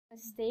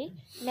नमस्ते,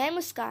 मैं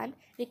मुस्कान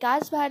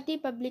विकास Bharti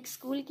public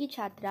school की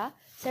छात्रा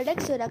सड़क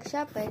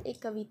सुरक्षा पर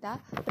एक कविता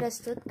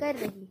प्रस्तुत कर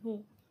रही हूँ।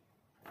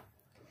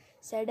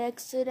 सड़क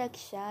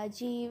सुरक्षा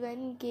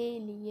जीवन के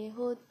लिए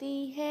होती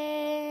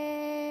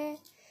है,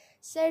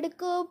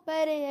 सड़कों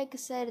पर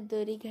अक्सर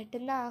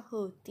दुर्घटना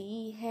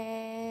होती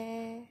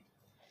है।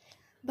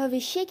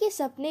 भविष्य के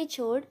सपने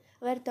छोड़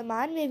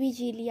वर्तमान में भी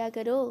जी लिया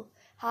करो।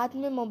 हाथ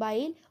में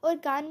मोबाइल और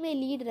कान में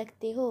लीड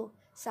रखते हो,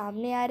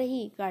 सामने आ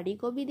रही गाड़ी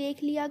को भी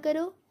देख लिया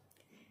करो।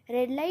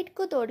 रेड लाइट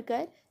को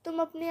तोड़कर तुम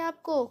अपने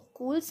आप को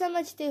कूल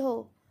समझते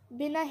हो,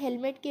 बिना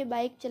हेलमेट के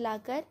बाइक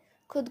चलाकर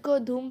खुद को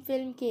धूम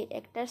फिल्म के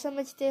एक्टर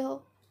समझते हो।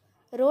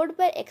 रोड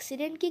पर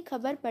एक्सीडेंट की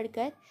खबर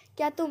पढ़कर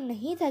क्या तुम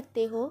नहीं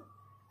थकते हो?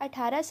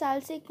 18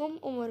 साल से कम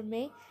उम्र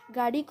में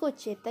गाड़ी को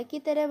चेतक की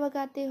तरह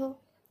भगाते हो।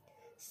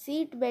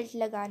 सीट बेल्ट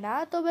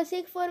लगाना तो बस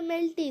एक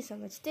फॉर्मेलिटी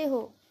समझते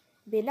हो,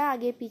 बिना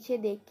आगे पीछे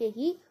देख के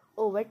ही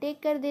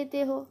ओवरटेक कर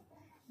देते हो।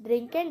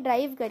 ड्रिंक एंड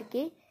ड्राइव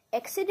करके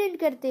एक्सीडेंट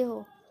करते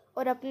हो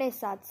और अपने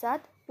साथ साथ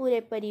पूरे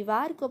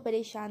परिवार को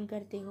परेशान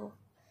करते हो।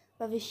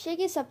 भविष्य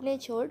के सपने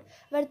छोड़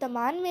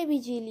वर्तमान में भी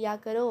जी लिया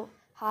करो।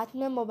 हाथ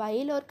में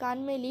मोबाइल और कान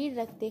में लीड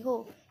रखते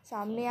हो,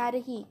 सामने आ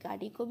रही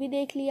गाड़ी को भी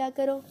देख लिया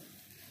करो।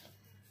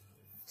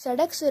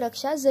 सड़क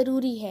सुरक्षा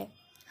ज़रूरी है,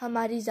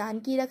 हमारी जान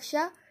की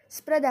रक्षा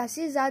स्पर्धा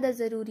से ज़्यादा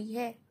ज़रूरी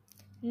है।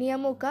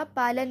 नियमों का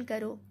पालन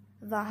करो,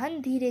 वाहन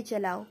धीरे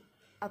चलाओ,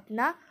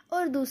 अपना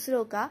और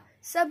दूसरों का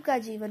सबका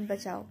जीवन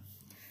बचाओ।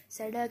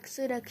 सड़क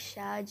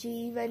सुरक्षा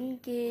जीवन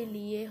के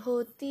लिए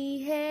होती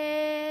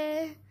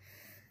है,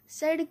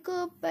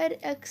 सड़कों पर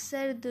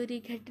अक्सर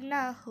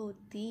दुर्घटना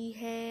होती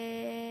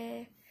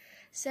है,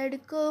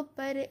 सड़कों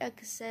पर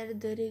अक्सर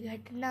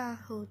दुर्घटना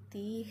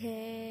होती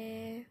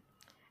है।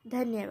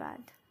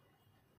 धन्यवाद।